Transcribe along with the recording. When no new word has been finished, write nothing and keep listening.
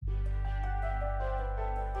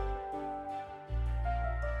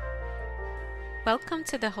Welcome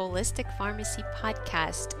to the Holistic Pharmacy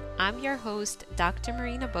Podcast. I'm your host, Dr.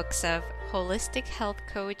 Marina Buksov, holistic health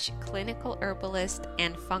coach, clinical herbalist,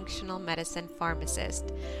 and functional medicine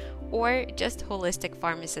pharmacist, or just holistic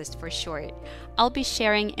pharmacist for short. I'll be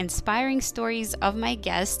sharing inspiring stories of my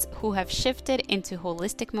guests who have shifted into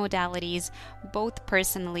holistic modalities, both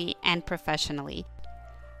personally and professionally.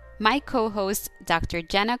 My co-host, Dr.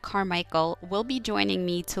 Jenna Carmichael, will be joining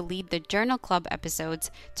me to lead the Journal Club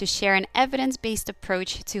episodes to share an evidence-based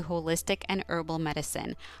approach to holistic and herbal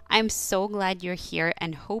medicine. I'm so glad you're here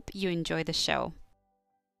and hope you enjoy the show.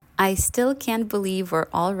 I still can't believe we're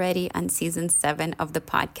already on season 7 of the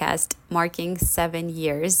podcast, marking 7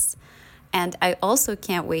 years. And I also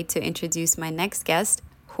can't wait to introduce my next guest,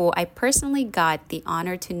 who I personally got the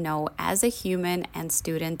honor to know as a human and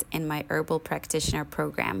student in my herbal practitioner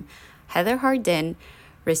program. Heather Hardin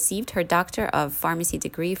received her Doctor of Pharmacy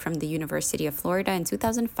degree from the University of Florida in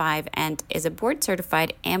 2005 and is a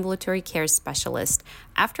board-certified ambulatory care specialist.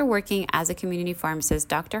 After working as a community pharmacist,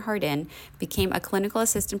 Dr. Hardin became a clinical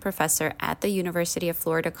assistant professor at the University of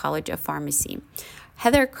Florida College of Pharmacy.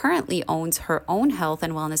 Heather currently owns her own health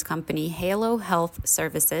and wellness company, Halo Health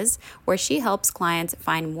Services, where she helps clients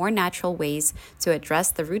find more natural ways to address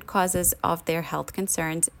the root causes of their health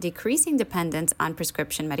concerns, decreasing dependence on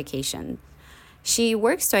prescription medication. She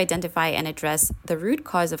works to identify and address the root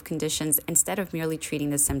cause of conditions instead of merely treating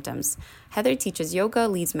the symptoms. Heather teaches yoga,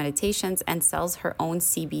 leads meditations, and sells her own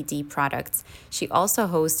CBD products. She also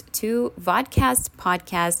hosts 2 vodcast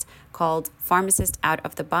podcasts called Pharmacist Out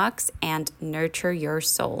of the Box and Nurture Your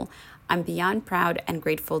Soul. I'm beyond proud and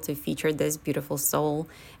grateful to feature this beautiful soul.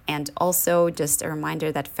 And also just a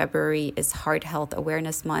reminder that February is Heart Health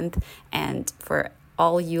Awareness Month, and for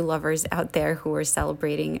all you lovers out there who are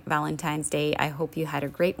celebrating Valentine's Day, I hope you had a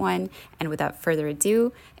great one. And without further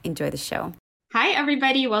ado, enjoy the show. Hi,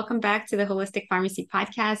 everybody. Welcome back to the Holistic Pharmacy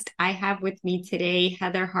Podcast. I have with me today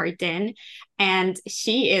Heather Hardin, and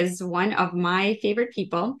she is one of my favorite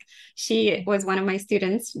people. She was one of my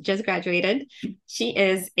students, just graduated. She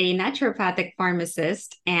is a naturopathic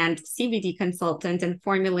pharmacist and CBD consultant and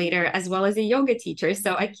formulator, as well as a yoga teacher.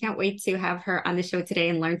 So I can't wait to have her on the show today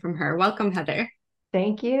and learn from her. Welcome, Heather.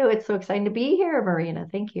 Thank you. It's so exciting to be here, Marina.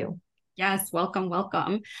 Thank you. Yes, welcome,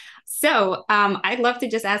 welcome. So I'd love to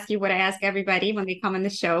just ask you what I ask everybody when they come on the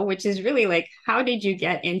show, which is really like, how did you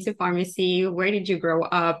get into pharmacy? Where did you grow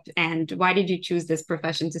up? And why did you choose this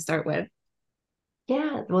profession to start with?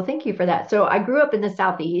 Yeah, well, thank you for that. So I grew up in the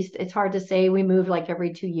Southeast. It's hard to say. We moved like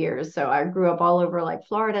every 2 years. So I grew up all over like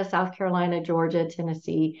Florida, South Carolina, Georgia,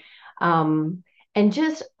 Tennessee. Um, and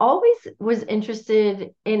just always was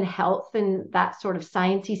interested in health and that sort of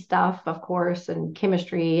sciencey stuff, of course, and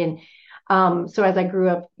chemistry. And so as I grew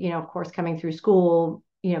up, of course, coming through school,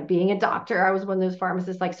 being a doctor, I was one of those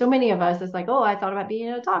pharmacists, like so many of us, it's like, oh, I thought about being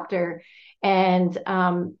a doctor. And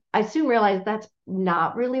I soon realized that's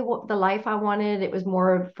not really what the life I wanted. It was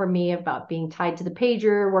more for me about being tied to the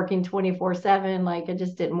pager, working 24/7. Like I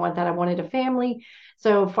just didn't want that. I wanted a family.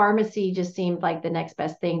 So pharmacy just seemed like the next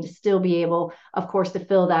best thing to still be able, of course, to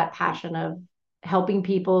feel that passion of helping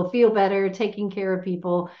people feel better, taking care of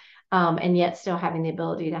people, and yet still having the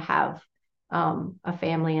ability to have a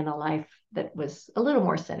family and a life that was a little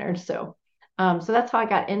more centered. So that's how I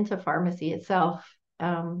got into pharmacy itself.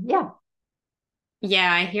 Yeah.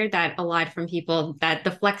 Yeah, I hear that a lot from people, that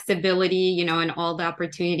the flexibility, and all the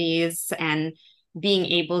opportunities and being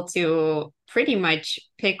able to pretty much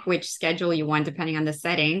pick which schedule you want depending on the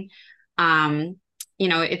setting. Um,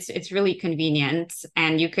 it's really convenient,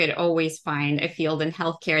 and you could always find a field in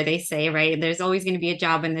healthcare, they say, right? There's always going to be a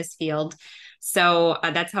job in this field. So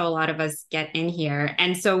that's how a lot of us get in here.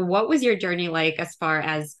 And so what was your journey like as far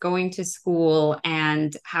as going to school,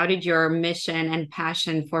 and how did your mission and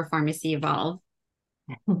passion for pharmacy evolve?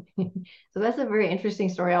 So that's a very interesting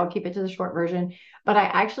story. I'll keep it to the short version. But I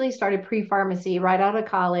actually started pre-pharmacy right out of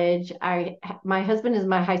college. My husband is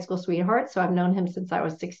my high school sweetheart, so I've known him since I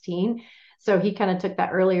was 16. So he kind of took that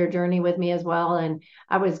earlier journey with me as well. And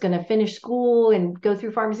I was going to finish school and go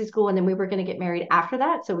through pharmacy school, and then we were going to get married after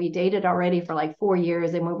that. So we dated already for like 4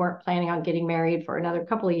 years, and we weren't planning on getting married for another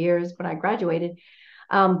couple of years when I graduated.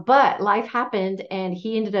 But life happened, and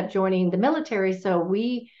he ended up joining the military. So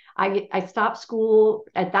I stopped school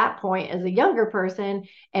at that point as a younger person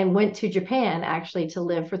and went to Japan actually to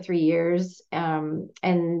live for 3 years,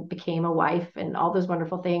 and became a wife and all those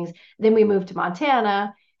wonderful things. Then we moved to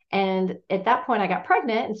Montana, And at that point, I got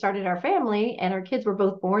pregnant and started our family, and our kids were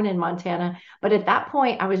both born in Montana. But at that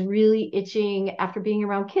point, I was really itching after being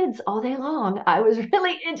around kids all day long. I was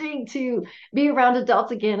really itching to be around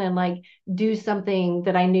adults again and like do something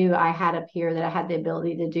that I knew I had up here that I had the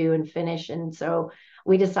ability to do and finish. And so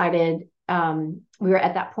we decided we were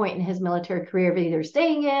at that point in his military career of either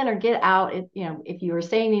staying in or get out. If you were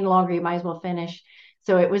staying any longer, you might as well finish.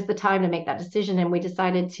 So it was the time to make that decision. And we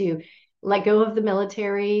decided to let go of the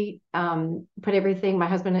military, put everything. My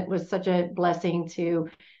husband, it was such a blessing to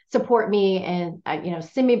support me and,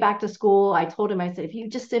 send me back to school. I told him, I said, if you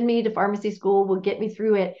just send me to pharmacy school, we'll get me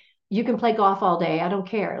through it. You can play golf all day. I don't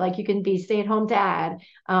care. Like you can be stay-at-home dad.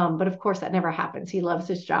 But of course that never happens. He loves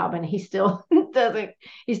his job and he still doesn't,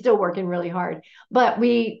 he's still working really hard. But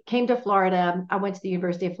we came to Florida. I went to the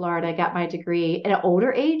University of Florida, got my degree at an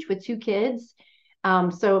older age with 2 kids.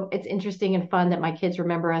 So it's interesting and fun that my kids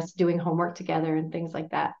remember us doing homework together and things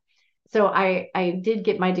like that. So I did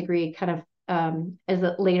get my degree kind of as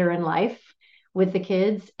a later in life with the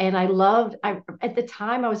kids. And at the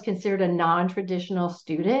time I was considered a non-traditional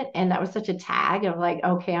student. And that was such a tag of like,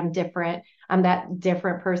 okay, I'm different. I'm that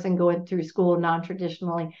different person going through school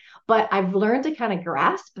non-traditionally. But I've learned to kind of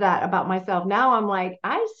grasp that about myself. Now I'm like,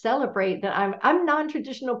 I celebrate that I'm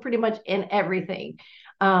non-traditional pretty much in everything.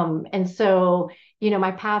 And so,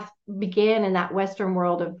 my path began in that Western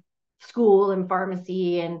world of school and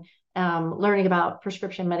pharmacy and learning about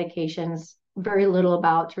prescription medications, very little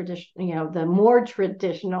about the more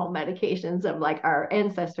traditional medications of like our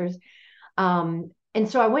ancestors. And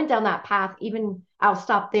so I went down that path. Even I'll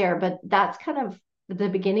stop there, but that's kind of the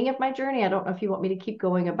beginning of my journey. I don't know if you want me to keep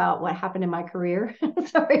going about what happened in my career.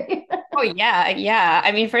 Sorry. Oh, yeah. Yeah.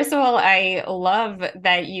 I mean, first of all, I love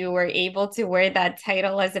that you were able to wear that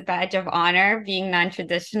title as a badge of honor, being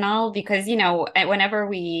non-traditional, because, whenever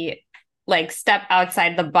we like step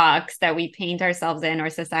outside the box that we paint ourselves in or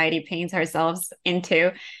society paints ourselves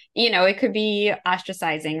into, it could be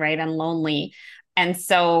ostracizing, right? And lonely. And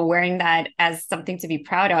so wearing that as something to be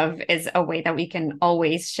proud of is a way that we can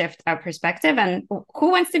always shift our perspective. And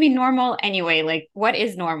who wants to be normal anyway? Like, what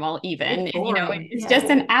is normal even? It's boring. It's Yeah. just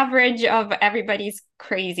an average of everybody's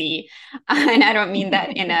crazy. And I don't mean that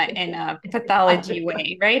in a pathology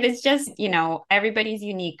way, right? It's just, everybody's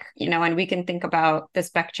unique, and we can think about the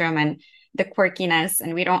spectrum and the quirkiness,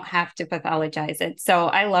 and we don't have to pathologize it. So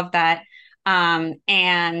I love that.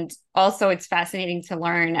 And also it's fascinating to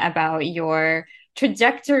learn about your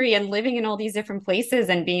trajectory and living in all these different places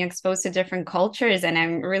and being exposed to different cultures. And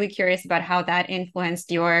I'm really curious about how that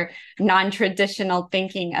influenced your non-traditional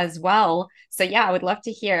thinking as well. So yeah, I would love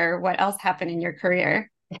to hear what else happened in your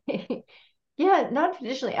career. Yeah, not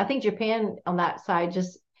traditionally. I think Japan on that side,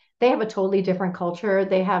 just they have a totally different culture.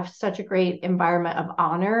 They have such a great environment of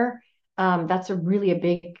honor. That's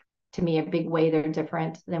to me, a big way they're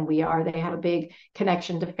different than we are. They have a big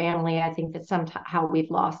connection to family. I think that's somehow we've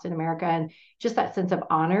lost in America, and just that sense of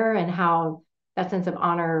honor and how that sense of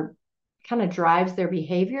honor kind of drives their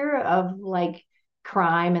behavior of like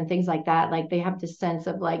crime and things like that. Like they have this sense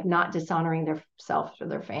of like not dishonoring their self or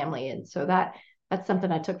their family. And so that's something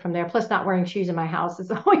I took from there. Plus not wearing shoes in my house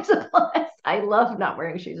is always a plus. I love not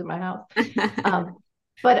wearing shoes in my house.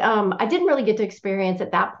 But I didn't really get to experience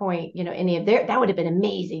at that point, any of that would have been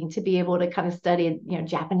amazing to be able to kind of study,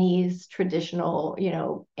 Japanese traditional,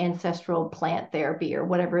 ancestral plant therapy or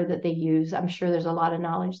whatever that they use. I'm sure there's a lot of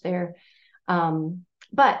knowledge there.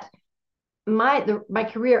 But my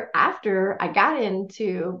career after I got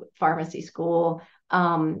into pharmacy school,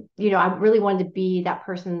 I really wanted to be that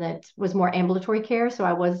person that was more ambulatory care. So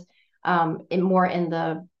I was more in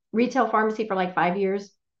the retail pharmacy for like 5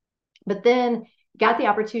 years, but then got the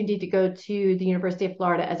opportunity to go to the University of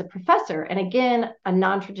Florida as a professor. And again, a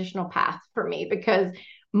non-traditional path for me because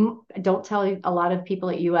I don't tell a lot of people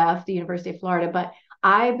at UF, the University of Florida, but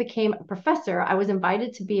I became a professor. I was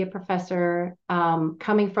invited to be a professor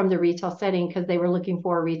coming from the retail setting because they were looking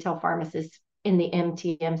for a retail pharmacist in the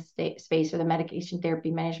MTM space or the medication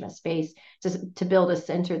therapy management space to build a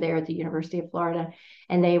center there at the University of Florida.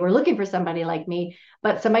 And they were looking for somebody like me,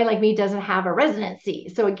 but somebody like me doesn't have a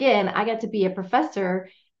residency. So again, I got to be a professor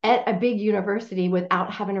at a big university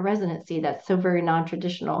without having a residency. That's so very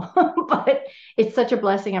non-traditional, but it's such a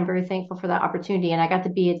blessing. I'm very thankful for that opportunity. And I got to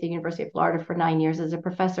be at the University of Florida for 9 years as a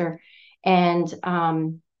professor. And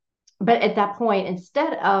but at that point,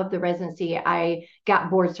 instead of the residency, I got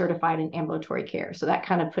board certified in ambulatory care. So that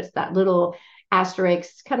kind of puts that little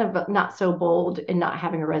asterisk, kind of not so bold in not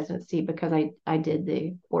having a residency because I did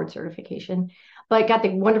the board certification. But I got the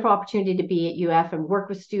wonderful opportunity to be at UF and work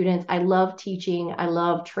with students. I love teaching. I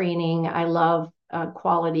love training. I love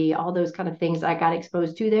quality, all those kind of things I got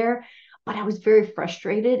exposed to there. But I was very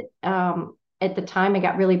frustrated. At the time, I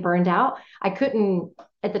got really burned out. I couldn't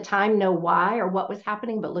at the time know why or what was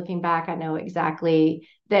happening, but looking back, I know exactly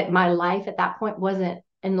that my life at that point wasn't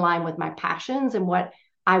in line with my passions and what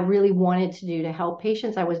I really wanted to do to help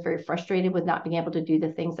patients. I was very frustrated with not being able to do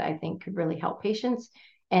the things that I think could really help patients.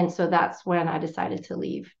 And so that's when I decided to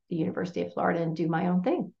leave the University of Florida and do my own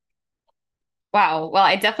thing. Wow. Well,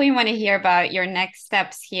 I definitely want to hear about your next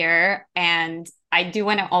steps here. And I do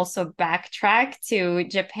want to also backtrack to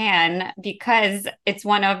Japan because it's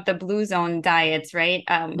one of the blue zone diets, right?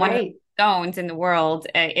 One of the Right. zones in the world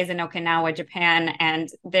is in Okinawa, Japan. And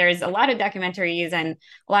there's a lot of documentaries and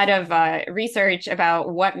a lot of research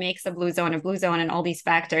about what makes a blue zone, and all these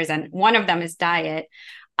factors. And one of them is diet.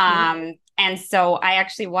 Yep. And so I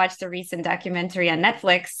actually watched a recent documentary on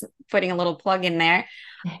Netflix, putting a little plug in there,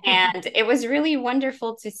 and it was really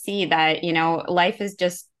wonderful to see that, life is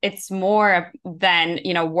just, it's more than,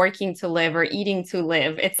 working to live or eating to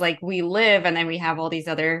live. It's like we live and then we have all these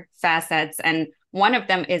other facets. And one of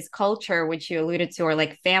them is culture, which you alluded to, or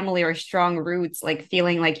like family or strong roots, like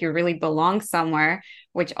feeling like you really belong somewhere,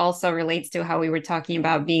 which also relates to how we were talking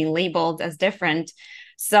about being labeled as different.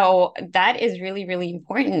 So that is really, really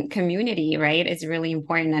important. Community, right, is really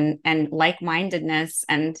important, and like-mindedness.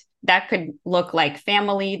 And that could look like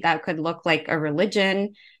family, that could look like a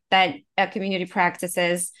religion that a community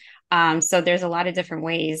practices. So there's a lot of different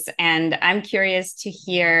ways. And I'm curious to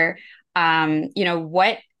hear,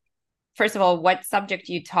 what, first of all, what subject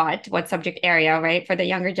you taught, what subject area, right, for the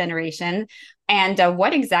younger generation. And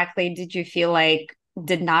what exactly did you feel like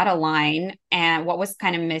did not align, and what was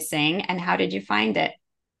kind of missing, and how did you find it?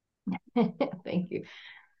 Thank you.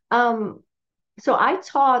 Um, so I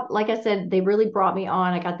taught, like I said, they really brought me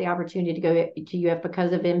on. I got the opportunity to go to UF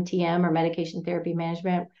because of MTM, or medication therapy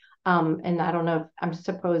management. And I don't know if I'm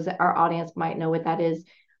suppose that our audience might know what that is.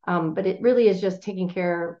 But it really is just taking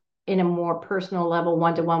care in a more personal level,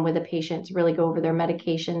 one-to-one with a patient to really go over their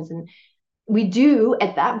medications. And we do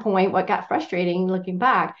at that point, what got frustrating looking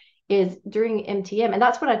back is during MTM, and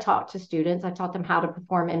that's what I taught to students. I taught them how to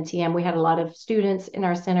perform MTM. We had a lot of students in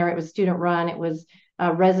our center. It was student run. It was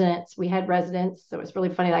residents. We had residents. So it was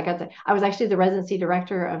really funny. I was actually the residency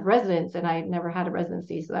director of residents, and I never had a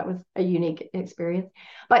residency. So that was a unique experience.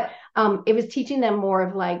 But it was teaching them more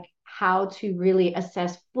of like how to really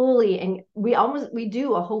assess fully. And we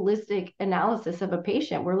do a holistic analysis of a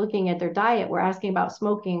patient. We're looking at their diet. We're asking about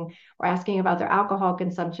smoking. We're asking about their alcohol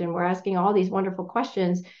consumption. We're asking all these wonderful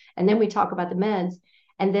questions. And then we talk about the meds.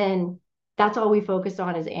 And then that's all we focused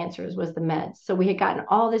on as answers was the meds. So we had gotten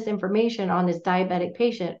all this information on this diabetic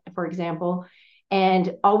patient, for example,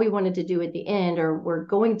 and all we wanted to do at the end, or we're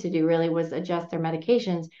going to do really, was adjust their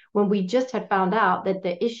medications when we just had found out that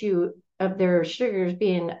the issue of their sugars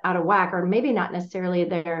being out of whack, or maybe not necessarily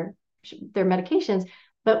their medications,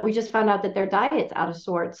 but we just found out that their diet's out of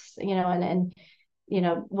sorts, and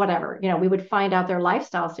whatever, we would find out their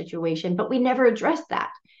lifestyle situation, but we never addressed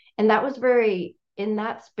that. And that was very, in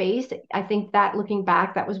that space, I think that looking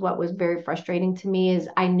back, that was what was very frustrating to me, is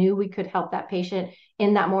I knew we could help that patient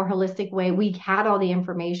in that more holistic way. We had all the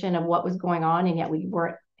information of what was going on, and yet we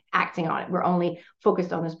weren't acting on it. We're only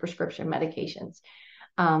focused on those prescription medications.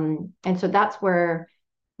 And so that's where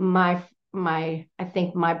I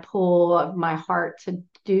think my pull of my heart to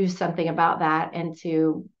do something about that, and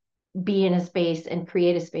to be in a space and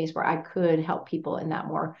create a space where I could help people in that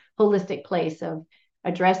more holistic place of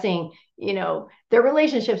addressing, their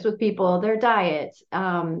relationships with people, their diets,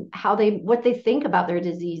 what they think about their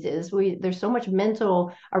diseases. There's so much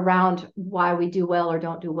mental around why we do well or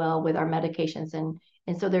don't do well with our medications. And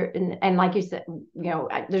so and like you said,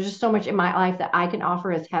 there's just so much in my life that I can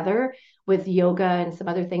offer as Heather, with yoga and some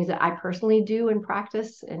other things that I personally do and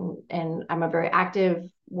practice. And I'm a very active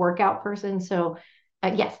workout person. So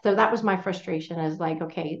yes, so that was my frustration, is like,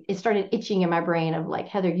 okay, it started itching in my brain of like,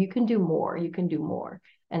 Heather, you can do more, you can do more.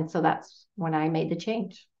 And so that's when I made the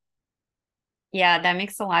change. Yeah, that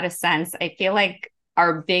makes a lot of sense. I feel like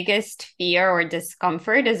our biggest fear or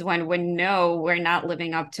discomfort is when we know we're not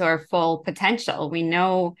living up to our full potential. We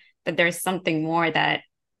know that there's something more that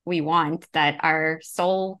we want, that our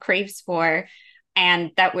soul craves for,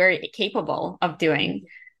 and that we're capable of doing.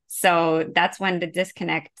 So that's when the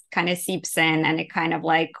disconnect kind of seeps in, and it kind of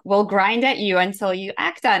like will grind at you until you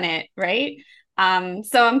act on it, right?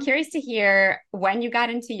 So I'm curious to hear when you got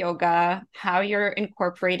into yoga, how you're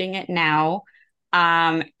incorporating it now,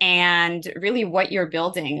 and really what you're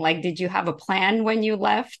building. Like, did you have a plan when you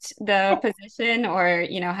left the position, or,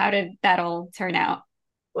 how did that all turn out?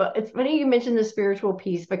 Well, it's funny you mentioned the spiritual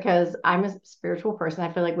piece because I'm a spiritual person.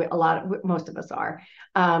 I feel like most of us are.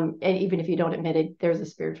 And even if you don't admit it, there's a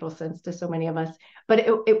spiritual sense to so many of us. But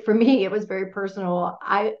for me, it was very personal.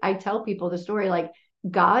 I tell people the story like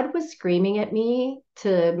God was screaming at me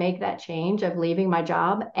to make that change of leaving my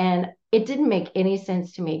job. And it didn't make any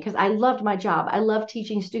sense to me because I loved my job. I loved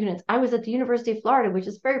teaching students. I was at the University of Florida, which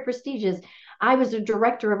is very prestigious. I was a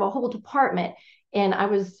director of a whole department and I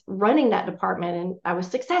was running that department and I was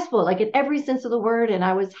successful, like in every sense of the word. And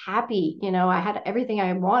I was happy, I had everything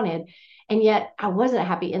I wanted. And yet I wasn't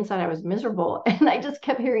happy inside. I was miserable. And I just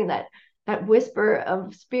kept hearing that whisper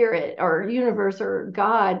of spirit or universe or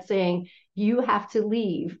God saying, you have to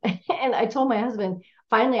leave. And I told my husband,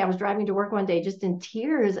 finally, I was driving to work one day just in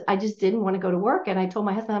tears. I just didn't want to go to work. And I told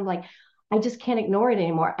my husband, I'm like, I just can't ignore it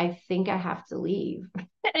anymore. I think I have to leave. And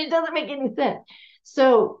it doesn't make any sense.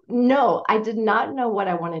 So no, I did not know what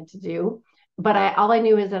I wanted to do, but all I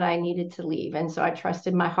knew is that I needed to leave. And so I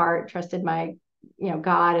trusted my heart, trusted my,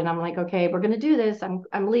 God. And I'm like, okay, we're going to do this.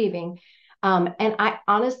 I'm leaving. And I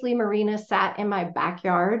honestly, Marina, sat in my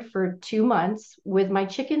backyard for 2 months with my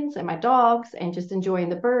chickens and my dogs and just enjoying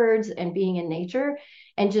the birds and being in nature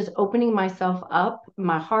and just opening myself up,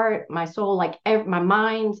 my heart, my soul, like my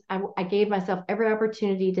mind. I gave myself every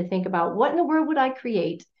opportunity to think about what in the world would I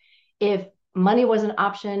create if money was an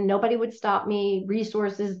option, nobody would stop me,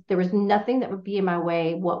 resources, there was nothing that would be in my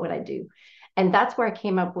way. What would I do? And that's where I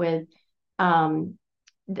came up with um,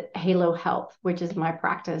 Halo Health, which is my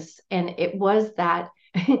practice. And it was that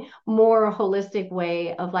more holistic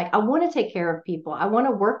way of like, I want to take care of people. I want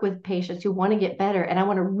to work with patients who want to get better and I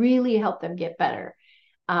want to really help them get better.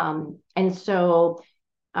 And so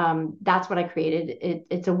that's what I created.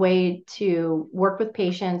 It's a way to work with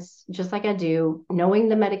patients just like I do, knowing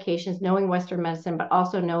the medications, knowing Western medicine, but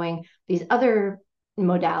also knowing these other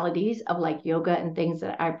modalities of like yoga and things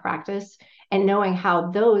that I practice, and knowing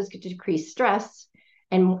how those could decrease stress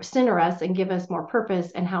and center us and give us more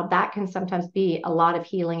purpose, and how that can sometimes be a lot of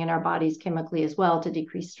healing in our bodies chemically as well to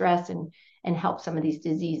decrease stress and help some of these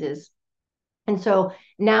diseases. And so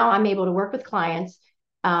now I'm able to work with clients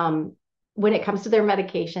when it comes to their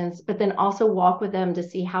medications, but then also walk with them to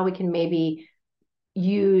see how we can maybe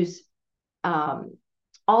use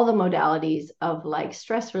all the modalities of like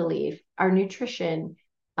stress relief, our nutrition,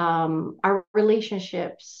 our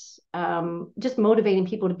relationships, just motivating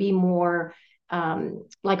people to be more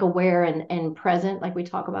like aware and present, like we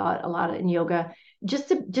talk about a lot in yoga, just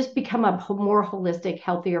to just become a more holistic,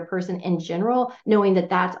 healthier person in general, knowing that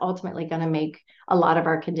that's ultimately going to make a lot of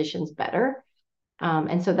our conditions better.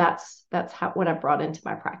 And so that's what I brought into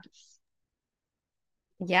my practice.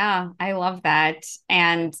 Yeah, I love that.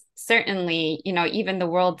 And certainly, even the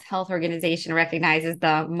World Health Organization recognizes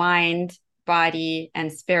the mind, body,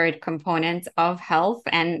 and spirit components of health.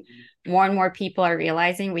 And more people are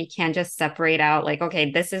realizing we can't just separate out like,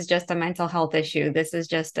 okay, this is just a mental health issue. This is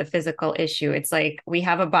just a physical issue. It's like we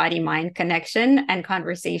have a body mind connection and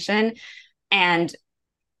conversation. And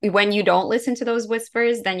when you don't listen to those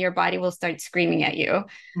whispers, then your body will start screaming at you.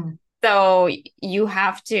 Mm. So you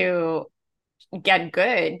have to get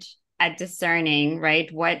good at discerning,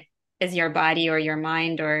 right? What is your body or your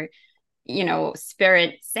mind or,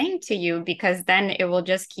 spirit saying to you? Because then it will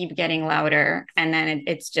just keep getting louder. And then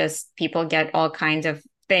it's just people get all kinds of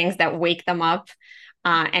things that wake them up.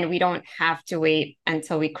 And we don't have to wait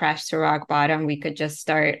until we crash to rock bottom. We could just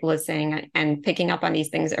start listening and picking up on these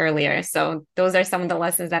things earlier. So those are some of the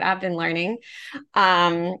lessons that I've been learning.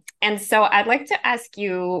 And so I'd like to ask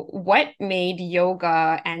you, what made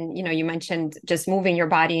yoga and, you mentioned just moving your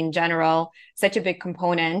body in general, such a big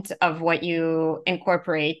component of what you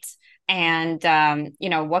incorporate, and,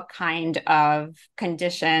 what kind of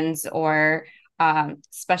conditions or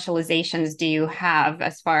specializations do you have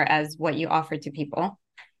as far as what you offer to people?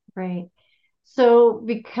 Right. So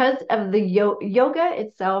because of the yoga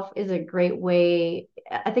itself is a great way.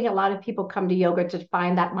 I think a lot of people come to yoga to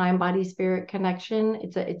find that mind, body, spirit connection.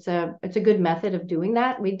 It's a good method of doing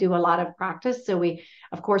that. We do a lot of practice. So we,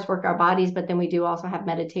 of course, work our bodies, but then we do also have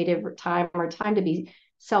meditative time or time to be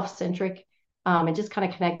self-centric, and just kind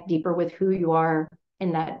of connect deeper with who you are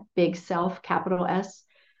in that big self, capital S.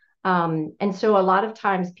 And so a lot of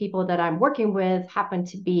times people that I'm working with happen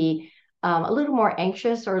to be a little more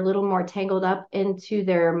anxious or a little more tangled up into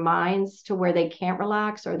their minds to where they can't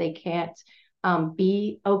relax or they can't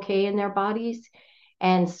be okay in their bodies.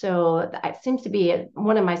 And so it seems to be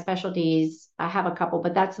one of my specialties. I have a couple,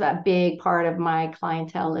 but that's a big part of my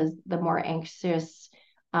clientele is the more anxious,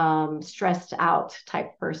 stressed out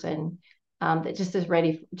type person. That just is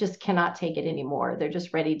ready, just cannot take it anymore. They're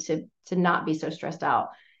just ready to not be so stressed out.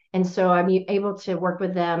 And so I'm able to work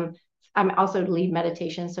with them. I'm also lead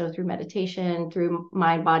meditation. So through meditation, through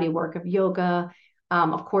mind body work of yoga,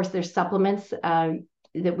 of course, there's supplements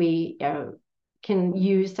that we can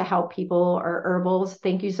use to help people, or herbals.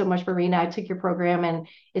 Thank you so much, Marina. I took your program and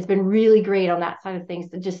it's been really great on that side of things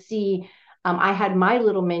to just see. I had my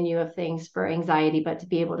little menu of things for anxiety, but to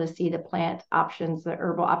be able to see the plant options, the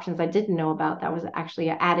herbal options I didn't know about, that was actually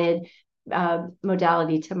an added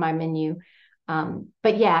modality to my menu.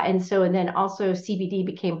 But yeah, and then also CBD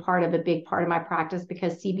became part of a big part of my practice,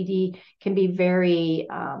 because CBD can be very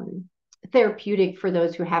therapeutic for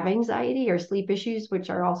those who have anxiety or sleep issues, which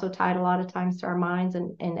are also tied a lot of times to our minds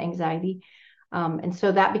and anxiety. And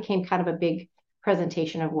so that became kind of a big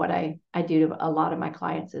presentation of what I do to a lot of my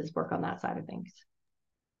clients, is work on that side of things.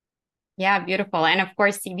 Yeah, beautiful. And of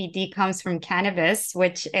course, CBD comes from cannabis,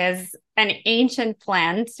 which is an ancient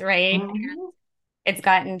plant, right? Mm-hmm. It's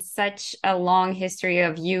gotten such a long history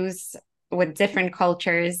of use with different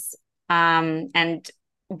cultures, and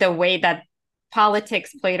the way that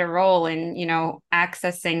politics played a role in,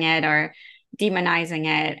 accessing it or demonizing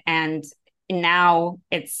it. And now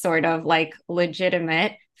it's sort of like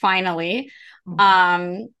legitimate, finally.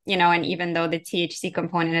 And even though the THC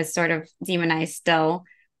component is sort of demonized still,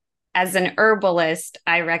 as an herbalist,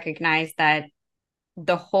 I recognize that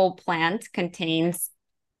the whole plant contains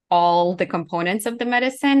all the components of the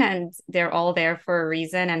medicine, and they're all there for a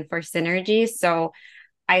reason and for synergy. So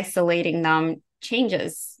isolating them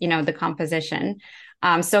changes, the composition.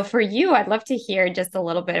 So for you, I'd love to hear just a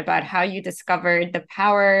little bit about how you discovered the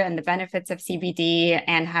power and the benefits of CBD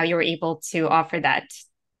and how you were able to offer that.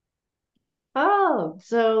 Oh,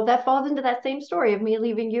 so that falls into that same story of me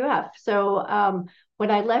leaving UF. So when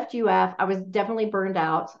I left UF, I was definitely burned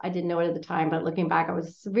out. I didn't know it at the time, but looking back, I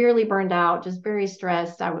was severely burned out, just very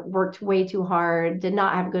stressed. I worked way too hard, did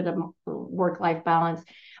not have good work-life balance.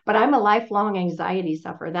 But I'm a lifelong anxiety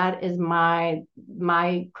sufferer. That is my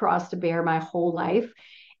cross to bear my whole life.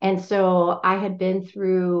 And so I had been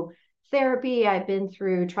through therapy. I've been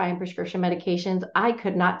through trying prescription medications. I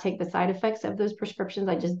could not take the side effects of those prescriptions.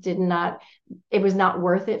 I just did not, it was not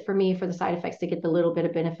worth it for me for the side effects to get the little bit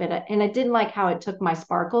of benefit. And I didn't like how it took my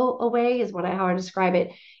sparkle away, is how I describe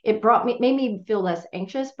it. It made me feel less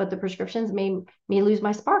anxious, but the prescriptions made me lose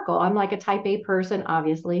my sparkle. I'm like a type A person,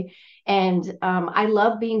 obviously. And I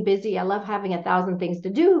love being busy. I love having 1,000 things to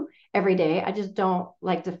do every day. I just don't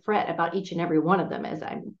like to fret about each and every one of them as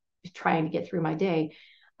I'm trying to get through my day.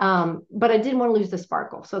 But I didn't want to lose the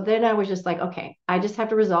sparkle. So then I was just like, okay, I just have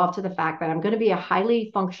to resolve to the fact that I'm going to be a highly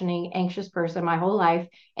functioning, anxious person my whole life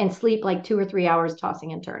and sleep like 2 or 3 hours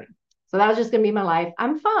tossing and turning. So that was just going to be my life.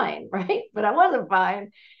 I'm fine, right? But I wasn't fine.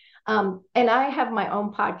 And I have my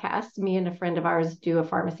own podcast. Me and a friend of ours do a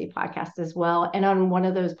pharmacy podcast as well. And on one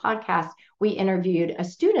of those podcasts, we interviewed a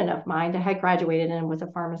student of mine that had graduated and was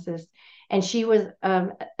a pharmacist. And she was a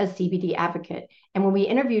CBD advocate. And when we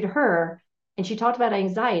interviewed her, and she talked about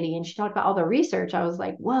anxiety and she talked about all the research, I was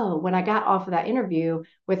like, whoa, when I got off of that interview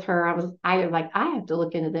with her, I have to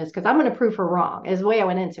look into this because I'm going to prove her wrong, is the way I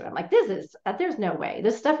went into it. I'm like, there's no way.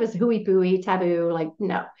 This stuff is hooey pooey, taboo, like,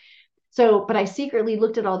 no. So, but I secretly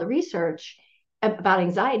looked at all the research about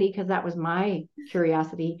anxiety because that was my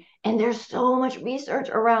curiosity. And there's so much research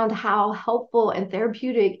around how helpful and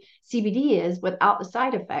therapeutic CBD is without the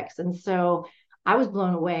side effects. And so I was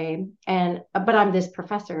blown away. But I'm this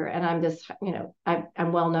professor and I'm this,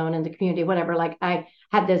 I'm well known in the community, whatever. Like I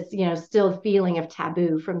had this, still feeling of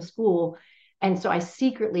taboo from school. And so I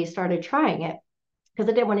secretly started trying it because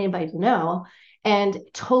I didn't want anybody to know, and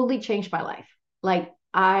totally changed my life. Like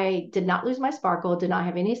I did not lose my sparkle, did not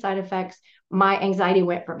have any side effects. My anxiety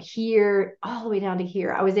went from here all the way down to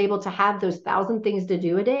here. I was able to have those 1,000 things to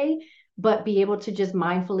do a day, but be able to just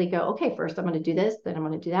mindfully go, okay, first I'm going to do this, then I'm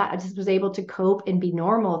going to do that. I just was able to cope and be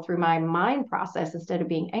normal through my mind process instead of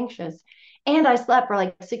being anxious. And I slept for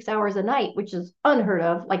like 6 hours a night, which is unheard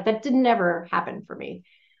of. Like that didn't never happen for me.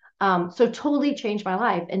 So totally changed my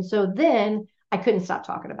life. And so then I couldn't stop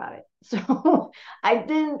talking about it. So I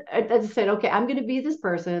said, okay, I'm going to be this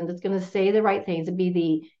person that's going to say the right things and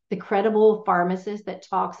be the credible pharmacist that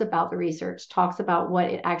talks about the research, talks about what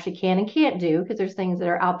it actually can and can't do, because there's things that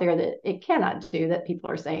are out there that it cannot do that people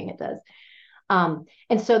are saying it does.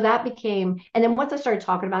 And so that became, and then once I started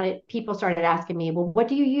talking about it, people started asking me, well, what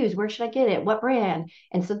do you use? Where should I get it? What brand?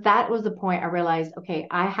 And so that was the point I realized, okay,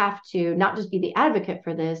 I have to not just be the advocate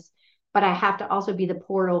for this, but I have to also be the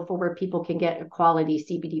portal for where people can get a quality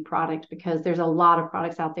CBD product, because there's a lot of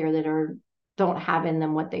products out there that don't have in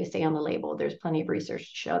them what they say on the label. There's plenty of research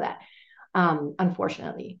to show that,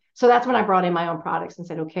 unfortunately. So that's when I brought in my own products and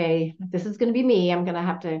said, okay, this is going to be me. I'm going to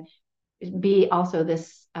have to be also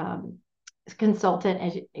this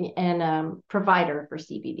consultant and provider for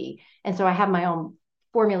CBD. And so I have my own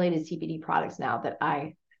formulated CBD products now that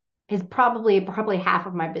is probably half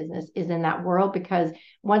of my business is in that world, because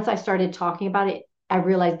once I started talking about it, I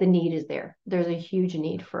realized the need is there. There's a huge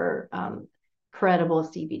need for credible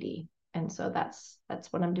CBD. And so that's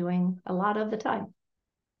what I'm doing a lot of the time.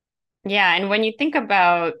 Yeah. And when you think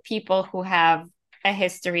about people who have a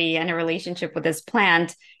history and a relationship with this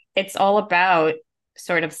plant, it's all about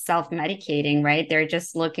sort of self-medicating, right? They're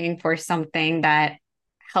just looking for something that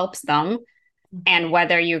helps them. And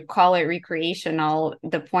whether you call it recreational,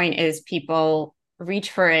 the point is people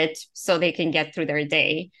reach for it so they can get through their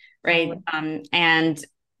day, right? And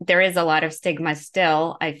there is a lot of stigma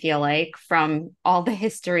still, I feel like, from all the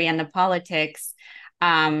history and the politics.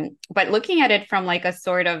 But looking at it from like a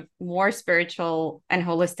sort of more spiritual and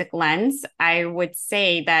holistic lens, I would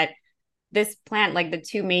say that this plant, like the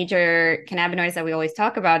two major cannabinoids that we always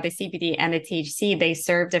talk about, the CBD and the THC, they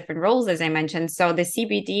serve different roles, as I mentioned. So the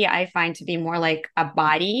CBD I find to be more like a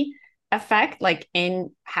body effect, like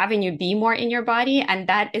in having you be more in your body. And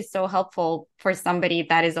that is so helpful for somebody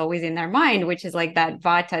that is always in their mind, which is like that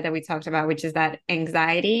vata that we talked about, which is that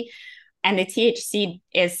anxiety. And the THC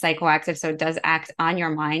is psychoactive, so it does act on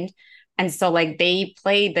your mind. And so like they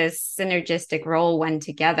play this synergistic role when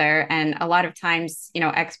together. And a lot of times,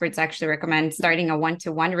 experts actually recommend starting a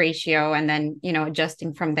 1-to-1 ratio and then,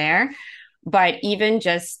 adjusting from there. But even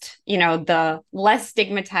just, the less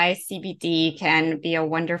stigmatized CBD can be a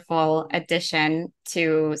wonderful addition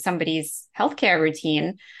to somebody's healthcare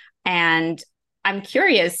routine. And I'm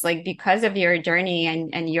curious, like, because of your journey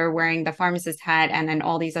and you're wearing the pharmacist hat and then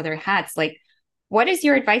all these other hats, like, what is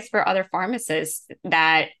your advice for other pharmacists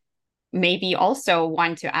that maybe also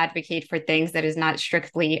want to advocate for things that is not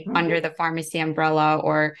strictly under the pharmacy umbrella,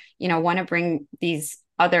 or, want to bring these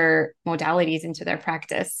other modalities into their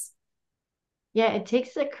practice? Yeah, it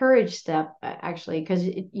takes a courage step, actually, because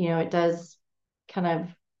it does kind of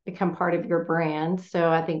become part of your brand.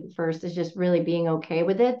 So I think first is just really being okay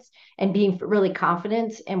with it and being really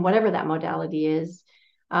confident in whatever that modality is.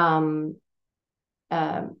 So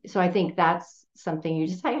I think that's something you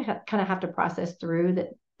just kind of have to process through, that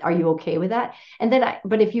are you okay with that? And then,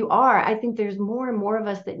 but if you are, I think there's more and more of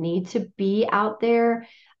us that need to be out there.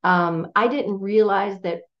 I didn't realize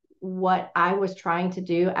that what I was trying to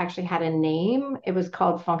do actually had a name. It was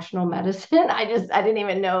called functional medicine. I didn't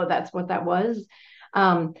even know that's what that was.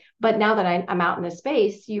 But now that I'm out in the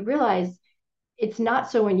space, you realize it's not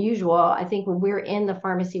so unusual. I think when we're in the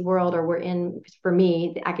pharmacy world, or for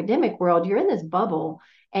me, the academic world, you're in this bubble.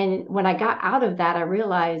 And when I got out of that, I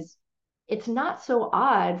realized it's not so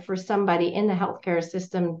odd for somebody in the healthcare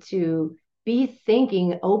system to be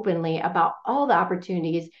thinking openly about all the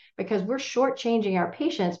opportunities, because we're shortchanging our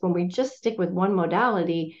patients when we just stick with one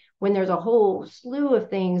modality, when there's a whole slew of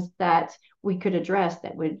things that we could address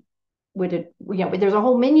that would there's a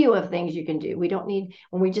whole menu of things you can do. We don't need,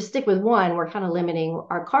 when we just stick with one, we're kind of limiting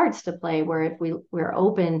our cards to play, where if we're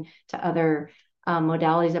open to other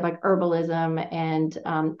modalities of like herbalism and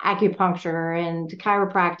acupuncture and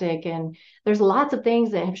chiropractic, and there's lots of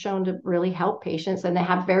things that have shown to really help patients, and they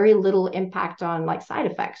have very little impact on like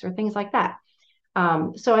side effects or things like that.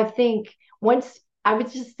 So I think I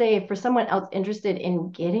would just say, for someone else interested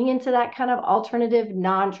in getting into that kind of alternative,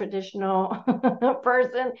 non-traditional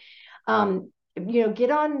person,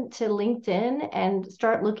 get on to LinkedIn and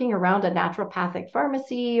start looking around a naturopathic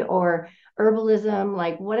pharmacy or herbalism,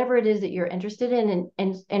 like whatever it is that you're interested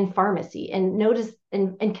in pharmacy, and notice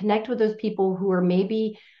and connect with those people who are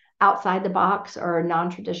maybe outside the box or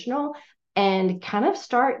non-traditional, and kind of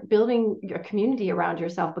start building your community around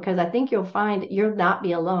yourself, because I think you'll find you'll not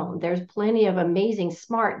be alone. There's plenty of amazing,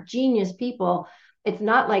 smart, genius people. It's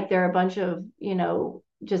not like they're a bunch of,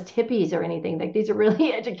 just hippies or anything. Like, these are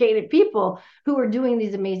really educated people who are doing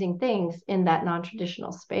these amazing things in that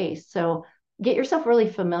non-traditional space. So get yourself really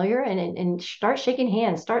familiar and start shaking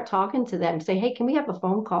hands, start talking to them, say, hey, can we have a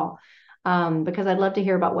phone call? Because I'd love to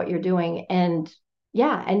hear about what you're doing. And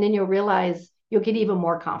yeah, and then you'll realize you'll get even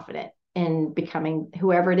more confident in becoming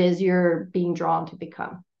whoever it is you're being drawn to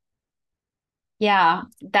become. Yeah,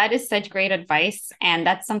 that is such great advice. And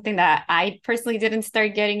that's something that I personally didn't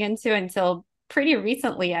start getting into until pretty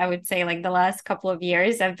recently. I would say like the last couple of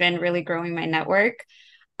years, I've been really growing my network.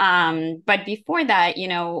 But before that,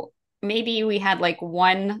 maybe we had like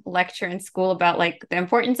one lecture in school about like the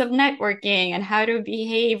importance of networking and how to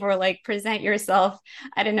behave or like present yourself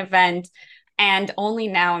at an event. And only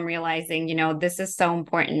now I'm realizing, this is so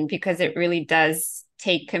important, because it really does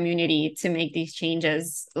take community to make these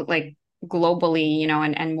changes like globally,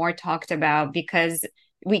 and more talked about, because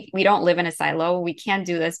we don't live in a silo. We can't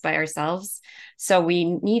do this by ourselves. So we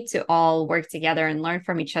need to all work together and learn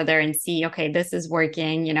from each other and see, okay, this is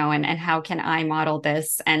working, and how can I model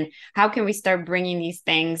this? And how can we start bringing these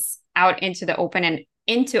things out into the open and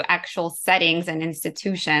into actual settings and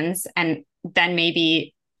institutions, and then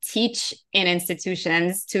maybe teach in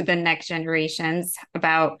institutions to the next generations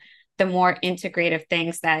about the more integrative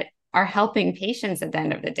things that are helping patients at the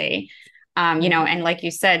end of the day. And like you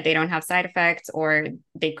said, they don't have side effects, or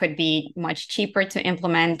they could be much cheaper to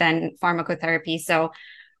implement than pharmacotherapy. So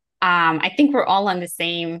I think we're all on the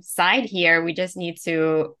same side here. We just need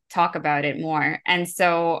to talk about it more. And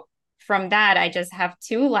so from that, I just have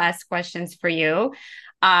two last questions for you.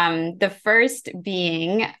 The first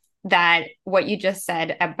being that what you just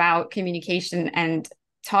said about communication and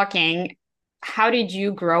talking, how did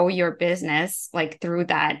you grow your business like through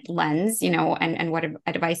that lens, and what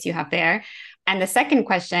advice you have there? And the second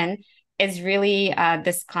question is really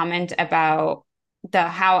this comment about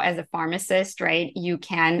how as a pharmacist, right, you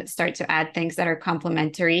can start to add things that are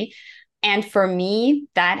complementary. And for me,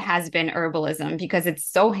 that has been herbalism, because it's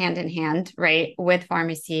so hand in hand, right, with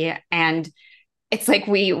pharmacy. And it's like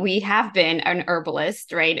we have been an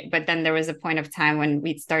herbalist, right? But then there was a point of time when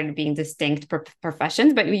we started being distinct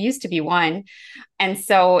professions, but we used to be one. And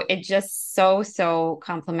so it just so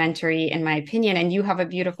complementary, in my opinion. And you have a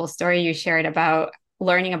beautiful story you shared about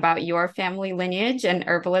learning about your family lineage and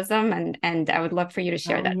herbalism. And I would love for you to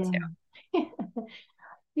share that too.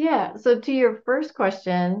 Yeah. So to your first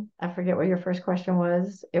question, I forget what your first question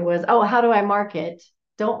was. It was, how do I market?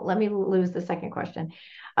 Don't let me lose the second question.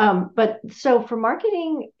 But so for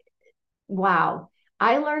marketing, wow,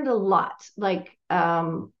 I learned a lot. Like,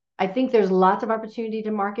 I think there's lots of opportunity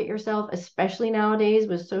to market yourself, especially nowadays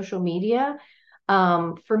with social media.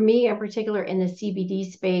 For me in particular, in the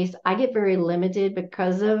CBD space, I get very limited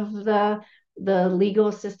because of the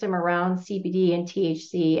legal system around CBD and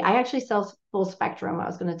THC. I actually sell full spectrum. I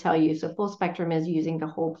was going to tell you. So full spectrum is using the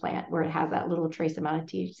whole plant where it has that little trace amount of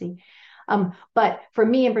THC. But for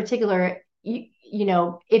me in particular,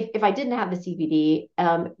 if I didn't have the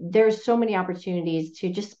CBD, there's so many opportunities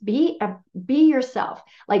to just be yourself.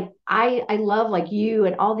 Like I love like you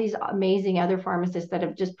and all these amazing other pharmacists that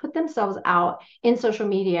have just put themselves out in social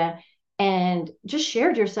media and just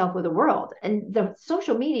shared yourself with the world. And the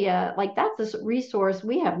social media, like that's a resource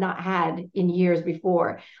we have not had in years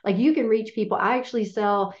before. Like you can reach people. I actually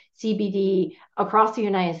sell CBD across the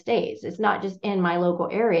United States. It's not just in my local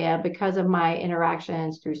area because of my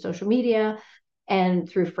interactions through social media and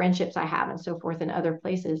through friendships I have and so forth in other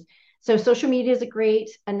places. So social media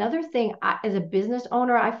is another thing as a business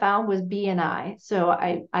owner I found was BNI. So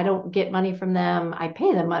I don't get money from them. I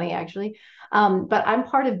pay them money actually. But I'm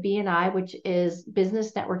part of BNI, which is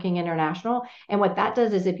Business Networking International. And what that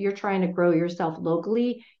does is if you're trying to grow yourself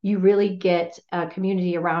locally, you really get a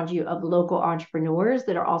community around you of local entrepreneurs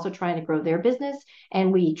that are also trying to grow their business.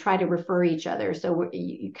 And we try to refer each other. So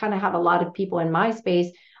you kind of have a lot of people in my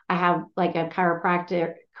space. I have like a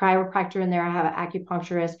chiropractor in there. I have an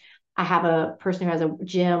acupuncturist. I have a person who has a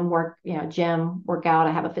gym workout.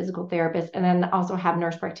 I have a physical therapist, and then also have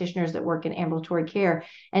nurse practitioners that work in ambulatory care.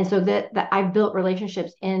 And so that I've built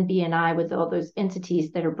relationships in BNI with all those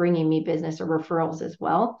entities that are bringing me business or referrals as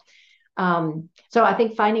well. So I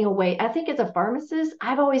think finding a way, I think as a pharmacist,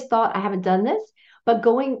 I've always thought I haven't done this, but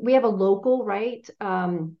we have a local, right,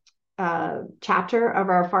 chapter of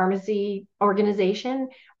our pharmacy organization,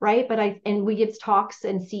 right? And we give talks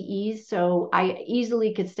and CEs, so I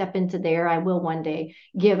easily could step into there. I will one day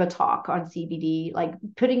give a talk on CBD, like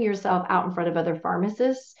putting yourself out in front of other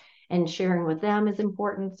pharmacists and sharing with them is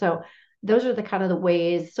important. So those are the kind of the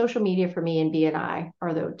ways. Social media for me and BNI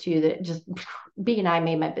are the two that just BNI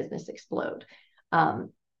made my business explode.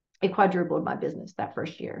 It quadrupled my business that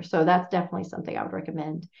first year. So that's definitely something I would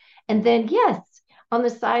recommend. And then, yes, on the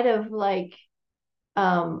side of like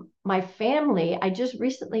my family, I just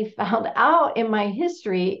recently found out in my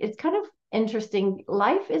history, it's kind of interesting.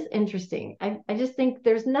 Life is interesting. I just think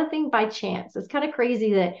there's nothing by chance. It's kind of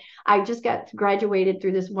crazy that I just got graduated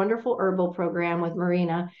through this wonderful herbal program with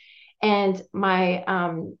Marina, and my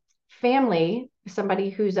family, somebody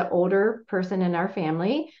who's an older person in our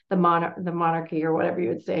family, the monarchy or whatever you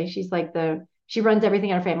would say, she's like she runs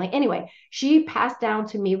everything in our family. Anyway, she passed down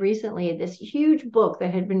to me recently this huge book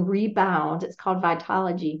that had been rebound. It's called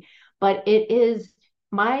Vitology, but it is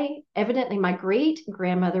evidently my great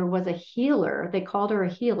grandmother was a healer. They called her a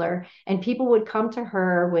healer, and people would come to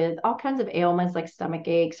her with all kinds of ailments like stomach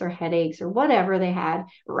aches or headaches or whatever they had,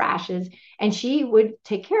 rashes, and she would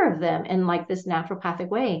take care of them in like this naturopathic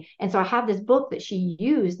way. And so I have this book that she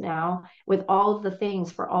used now with all of the things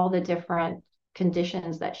for all the different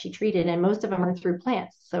conditions that she treated, and most of them are through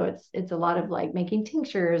plants. So it's a lot of like making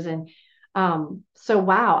tinctures. And so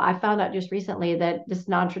wow, I found out just recently that this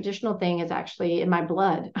non-traditional thing is actually in my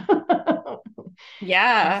blood.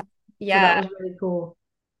 Yeah. So that Yeah. was really cool.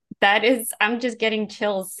 That is, I'm just getting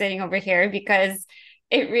chills sitting over here because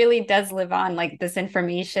it really does live on, like this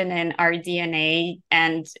information in our DNA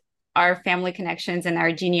and our family connections and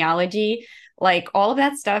our genealogy. Like all of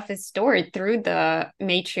that stuff is stored through the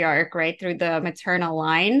matriarch, right? Through the maternal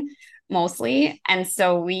line mostly. And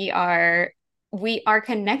so we are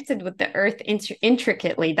connected with the earth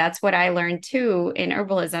intricately. That's what I learned too in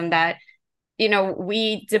herbalism, that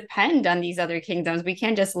we depend on these other kingdoms. We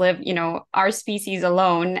can't just live, our species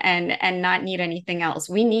alone and not need anything else.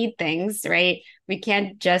 We need things, right? We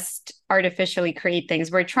can't just artificially create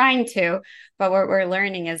things. We're trying to, but what we're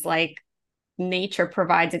learning is like nature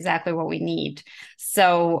provides exactly what we need.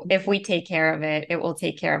 So if we take care of it, it will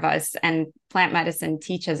take care of us. And plant medicine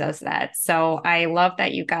teaches us that. So I love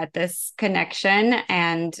that you got this connection,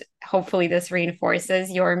 and hopefully this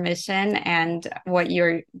reinforces your mission and what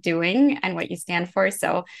you're doing and what you stand for.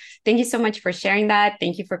 So thank you so much for sharing that.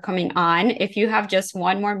 Thank you for coming on. If you have just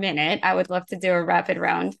one more minute, I would love to do a rapid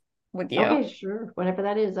round with you. Okay, sure. Whatever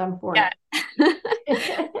that is, I'm for Yeah. it.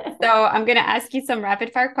 So I'm going to ask you some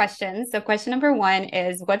rapid fire questions. So question number one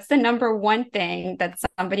is, what's the number one thing that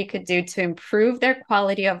somebody could do to improve their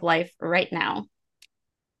quality of life right now?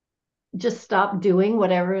 Just stop doing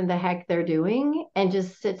whatever the heck they're doing and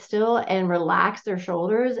just sit still and relax their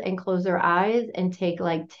shoulders and close their eyes and take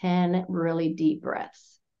like 10 really deep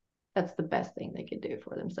breaths. That's the best thing they could do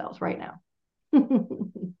for themselves right now.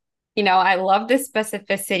 I love the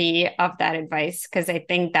specificity of that advice because I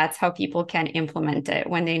think that's how people can implement it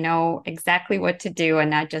when they know exactly what to do and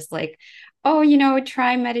not just like, oh,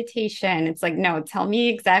 try meditation. It's like, no, tell me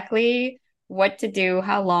exactly what to do,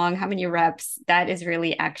 how long, how many reps. That is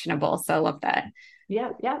really actionable. So I love that.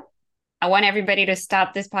 Yeah, yeah. I want everybody to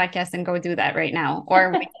stop this podcast and go do that right now.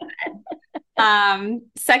 Or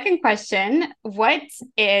second question, what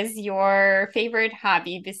is your favorite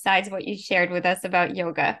hobby besides what you shared with us about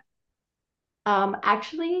yoga?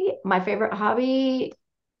 Actually, my favorite hobby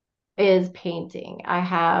is painting.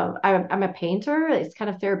 I'm a painter. It's kind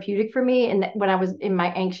of therapeutic for me. And when I was in my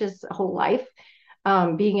anxious whole life,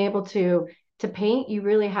 being able to paint, you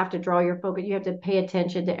really have to draw your focus. You have to pay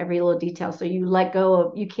attention to every little detail. So you let go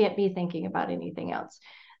of, you can't be thinking about anything else.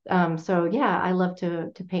 So yeah, I love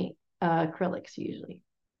to paint acrylics usually.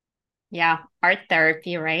 Yeah, art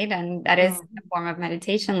therapy, right? And that is a form of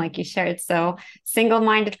meditation, like you shared. So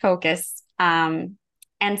single-minded focus.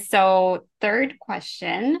 And so third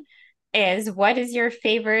question is, what is your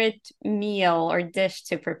favorite meal or dish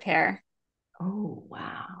to prepare? Oh,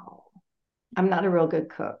 wow. I'm not a real good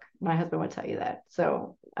cook. My husband would tell you that.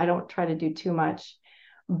 So I don't try to do too much.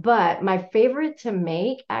 But my favorite to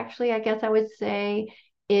make, actually, I guess I would say,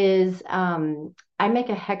 is I make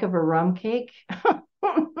a heck of a rum cake.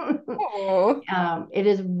 Oh, It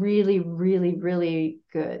is really, really, really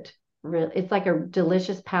good. It's like a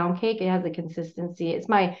delicious pound cake. It has the consistency. It's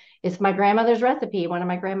my grandmother's recipe, one of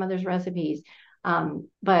my grandmother's recipes.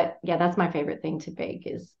 But yeah, that's my favorite thing to bake.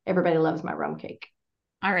 Is everybody loves my rum cake.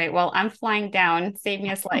 all right. Well, I'm flying down. Save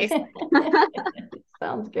me a slice.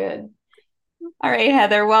 Sounds good. All right,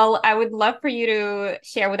 Heather. Well, I would love for you to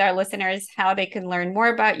share with our listeners how they can learn more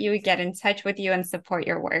about you, get in touch with you, and support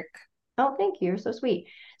your work. Oh, thank you. You're so sweet.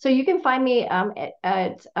 So you can find me in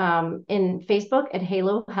Facebook at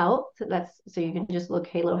Halo Health. So you can just look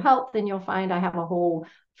Halo Health, and you'll find I have a whole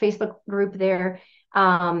Facebook group there.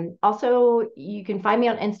 Also, you can find me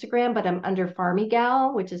on Instagram, but I'm under Farmy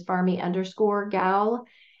Gal, which is Farmy_Gal.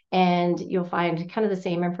 And you'll find kind of the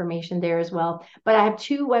same information there as well. But I have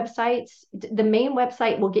two websites. The main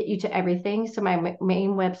website will get you to everything. So my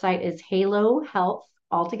main website is Halo Health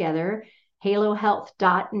altogether,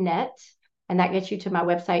 halohealth.net. And that gets you to my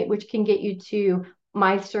website, which can get you to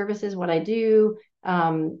my services, what I do,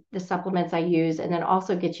 the supplements I use, and then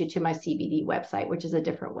also get you to my CBD website, which is a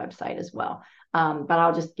different website as well. But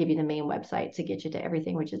I'll just give you the main website to get you to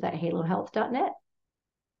everything, which is at halohealth.net.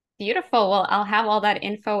 Beautiful. Well, I'll have all that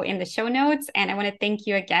info in the show notes. And I want to thank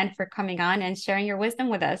you again for coming on and sharing your wisdom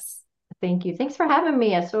with us. Thank you. Thanks for having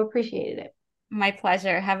me. I so appreciated it. My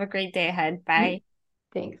pleasure. Have a great day ahead. Bye.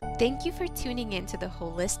 Thanks. Thank you for tuning in to the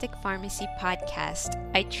Holistic Pharmacy Podcast.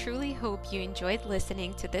 I truly hope you enjoyed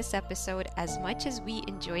listening to this episode as much as we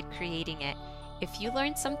enjoyed creating it. If you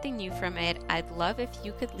learned something new from it, I'd love if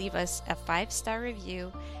you could leave us a 5-star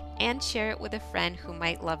review and share it with a friend who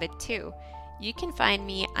might love it too. You can find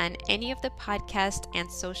me on any of the podcast and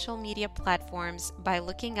social media platforms by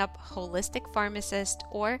looking up Holistic Pharmacist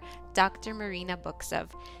or Dr. Marina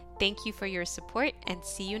Buksov. Thank you for your support and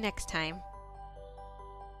see you next time.